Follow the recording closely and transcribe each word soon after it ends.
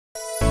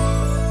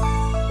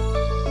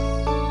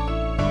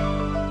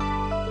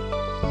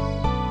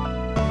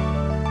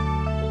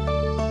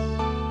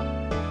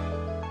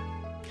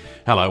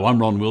Hello, I'm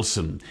Ron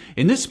Wilson.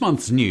 In this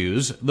month's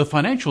news, the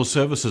Financial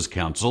Services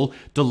Council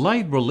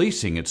delayed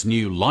releasing its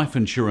new life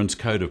insurance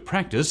code of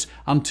practice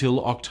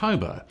until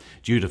October,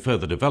 due to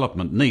further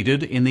development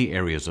needed in the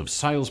areas of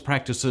sales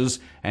practices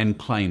and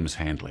claims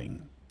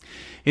handling.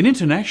 In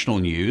international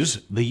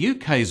news, the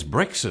UK's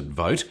Brexit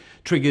vote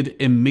triggered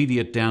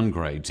immediate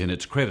downgrades in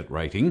its credit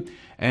rating,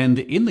 and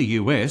in the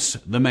US,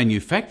 the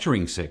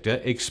manufacturing sector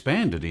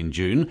expanded in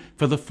June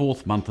for the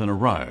fourth month in a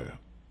row.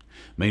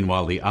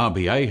 Meanwhile, the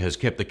RBA has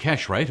kept the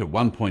cash rate at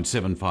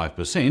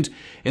 1.75%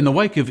 in the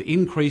wake of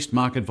increased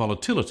market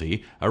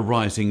volatility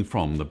arising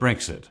from the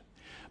Brexit.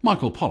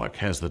 Michael Pollock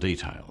has the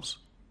details.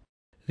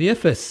 The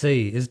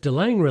FSC is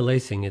delaying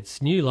releasing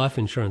its new life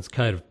insurance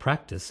code of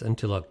practice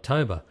until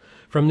October,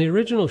 from the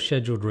original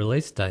scheduled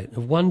release date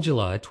of 1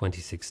 July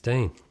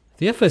 2016.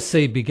 The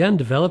FSC began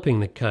developing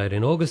the code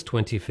in August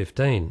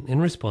 2015 in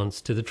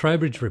response to the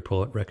Trowbridge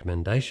Report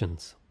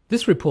recommendations.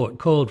 This report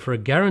called for a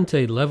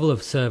guaranteed level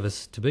of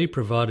service to be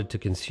provided to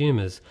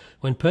consumers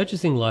when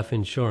purchasing life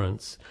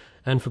insurance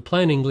and for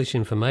plain English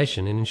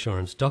information in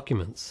insurance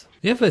documents.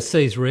 The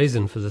FSC's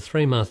reason for the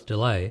 3-month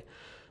delay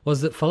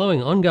was that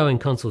following ongoing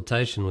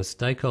consultation with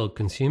stakeholder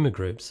consumer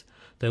groups,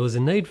 there was a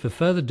need for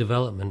further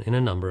development in a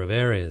number of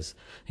areas,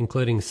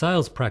 including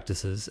sales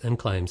practices and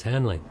claims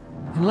handling.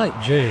 In late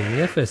June,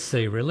 the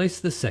FSC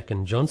released the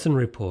second Johnson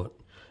Report,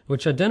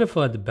 which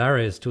identified the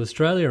barriers to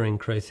Australia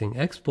increasing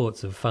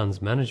exports of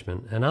funds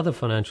management and other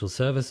financial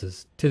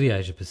services to the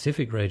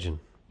Asia-Pacific region.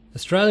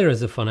 Australia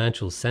as a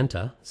financial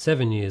centre,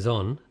 7 years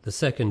on, the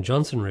second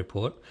Johnson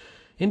Report,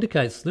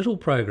 indicates little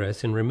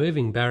progress in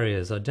removing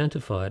barriers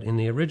identified in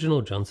the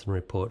original Johnson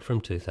Report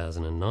from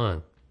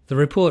 2009. The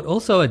report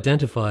also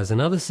identifies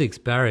another 6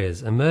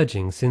 barriers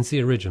emerging since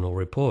the original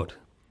report.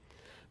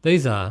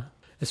 These are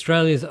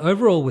Australia's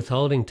overall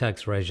withholding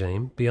tax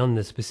regime beyond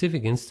the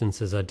specific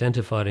instances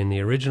identified in the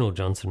original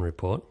Johnson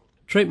Report,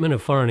 treatment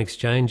of foreign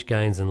exchange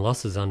gains and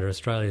losses under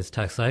Australia's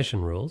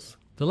taxation rules,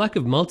 the lack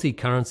of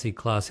multi-currency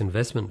class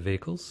investment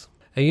vehicles,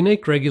 a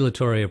unique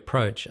regulatory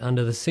approach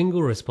under the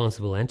single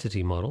responsible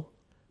entity model,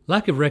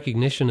 lack of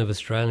recognition of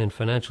Australian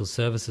financial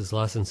services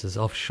licences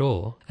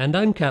offshore, and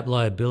uncapped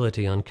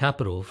liability on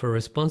capital for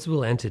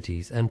responsible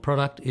entities and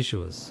product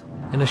issuers.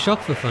 In a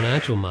shock for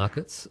financial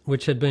markets,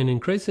 which had been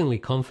increasingly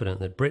confident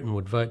that Britain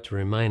would vote to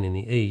remain in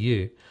the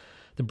EU,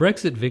 the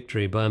Brexit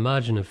victory by a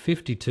margin of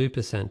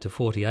 52% to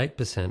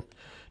 48%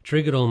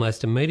 triggered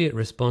almost immediate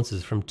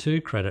responses from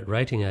 2 credit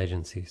rating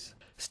agencies.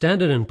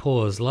 Standard &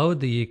 Poor's lowered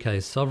the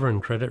UK's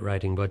sovereign credit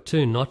rating by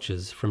 2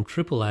 notches from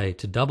AAA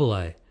to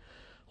AA,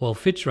 while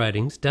Fitch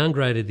Ratings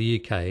downgraded the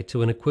UK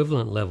to an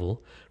equivalent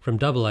level from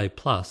AA+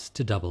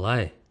 to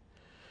AA.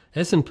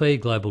 S&P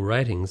Global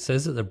Ratings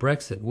says that the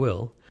Brexit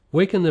will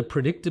weaken the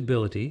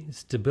predictability,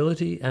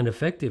 stability and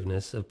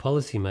effectiveness of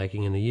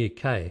policymaking in the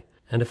UK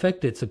and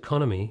affect its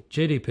economy,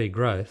 GDP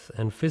growth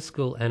and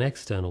fiscal and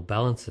external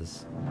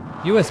balances.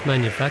 US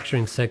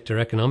manufacturing sector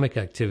economic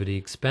activity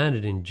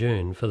expanded in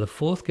June for the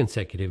 4th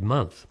consecutive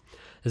month,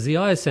 as the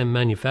ISM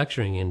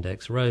Manufacturing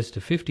Index rose to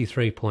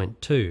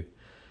 53.2,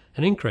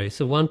 an increase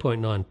of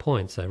 1.9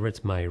 points over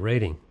its May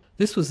reading.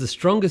 This was the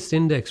strongest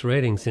index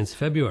reading since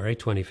February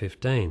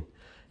 2015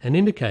 and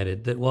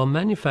indicated that while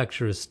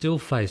manufacturers still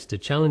faced a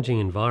challenging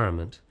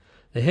environment,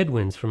 the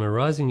headwinds from a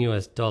rising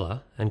US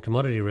dollar and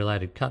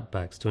commodity-related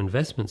cutbacks to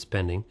investment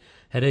spending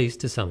had eased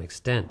to some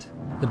extent.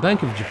 The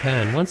Bank of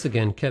Japan once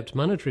again kept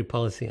monetary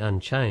policy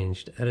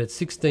unchanged at its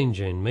 16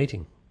 June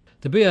meeting.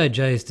 The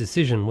BOJ's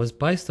decision was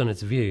based on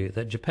its view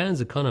that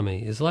Japan's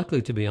economy is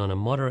likely to be on a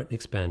moderate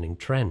expanding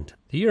trend.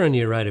 The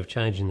year-on-year rate of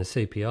change in the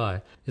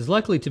CPI is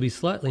likely to be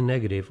slightly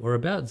negative or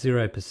about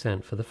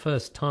 0% for the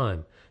first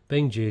time,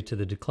 being due to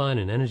the decline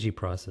in energy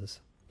prices.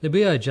 The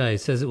BOJ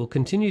says it will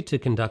continue to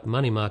conduct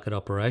money market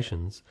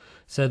operations,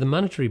 so the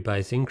monetary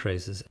base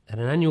increases at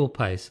an annual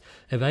pace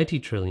of 80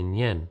 trillion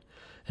yen,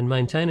 and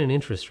maintain an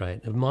interest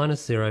rate of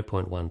minus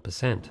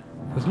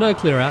 0.1%. With no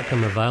clear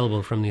outcome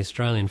available from the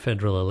Australian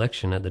federal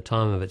election at the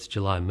time of its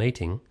July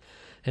meeting,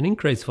 and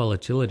increased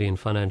volatility in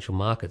financial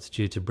markets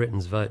due to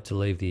Britain's vote to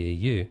leave the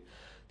EU,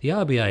 the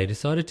RBA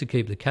decided to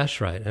keep the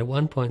cash rate at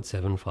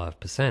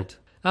 1.75%.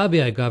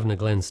 RBA Governor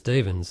Glenn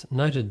Stevens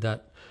noted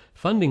that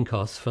funding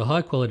costs for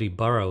high-quality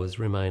borrowers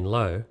remain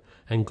low,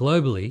 and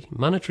globally,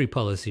 monetary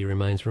policy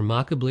remains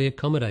remarkably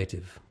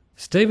accommodative.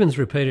 Stevens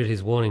repeated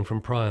his warning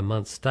from prior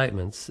months'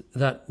 statements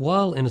that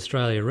while in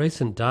Australia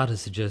recent data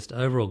suggest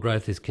overall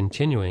growth is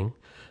continuing,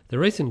 the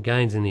recent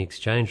gains in the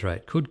exchange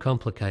rate could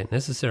complicate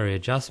necessary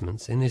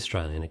adjustments in the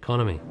Australian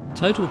economy.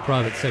 Total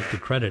private sector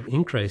credit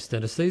increased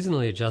at a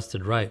seasonally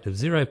adjusted rate of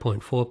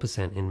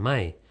 0.4% in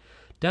May,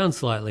 down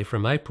slightly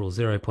from April's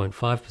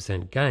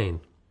 0.5%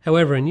 gain.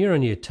 However, in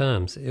year-on-year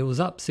terms, it was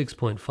up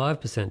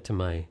 6.5% to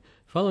May,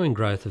 following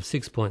growth of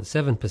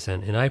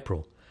 6.7% in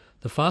April,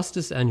 the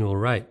fastest annual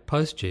rate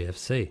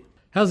post-GFC.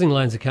 Housing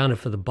loans accounted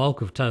for the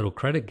bulk of total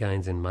credit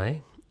gains in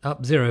May,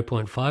 up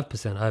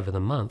 0.5% over the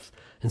month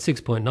and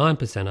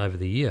 6.9% over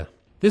the year.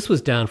 This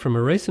was down from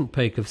a recent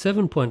peak of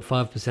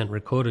 7.5%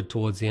 recorded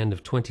towards the end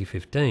of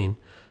 2015,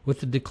 with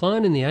the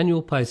decline in the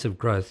annual pace of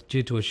growth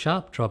due to a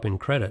sharp drop in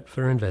credit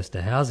for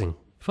investor housing.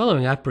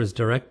 Following APRA's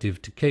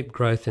directive to keep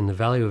growth in the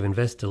value of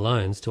investor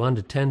loans to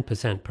under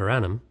 10% per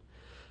annum,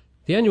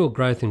 the annual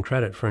growth in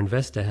credit for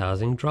investor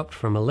housing dropped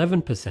from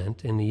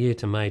 11% in the year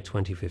to May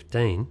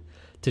 2015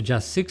 to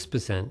just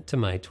 6% to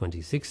May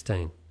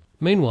 2016.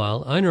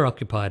 Meanwhile,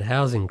 owner-occupied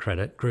housing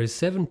credit grew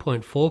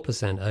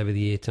 7.4% over the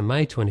year to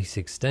May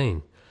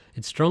 2016,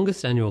 its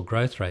strongest annual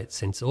growth rate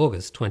since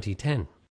August 2010.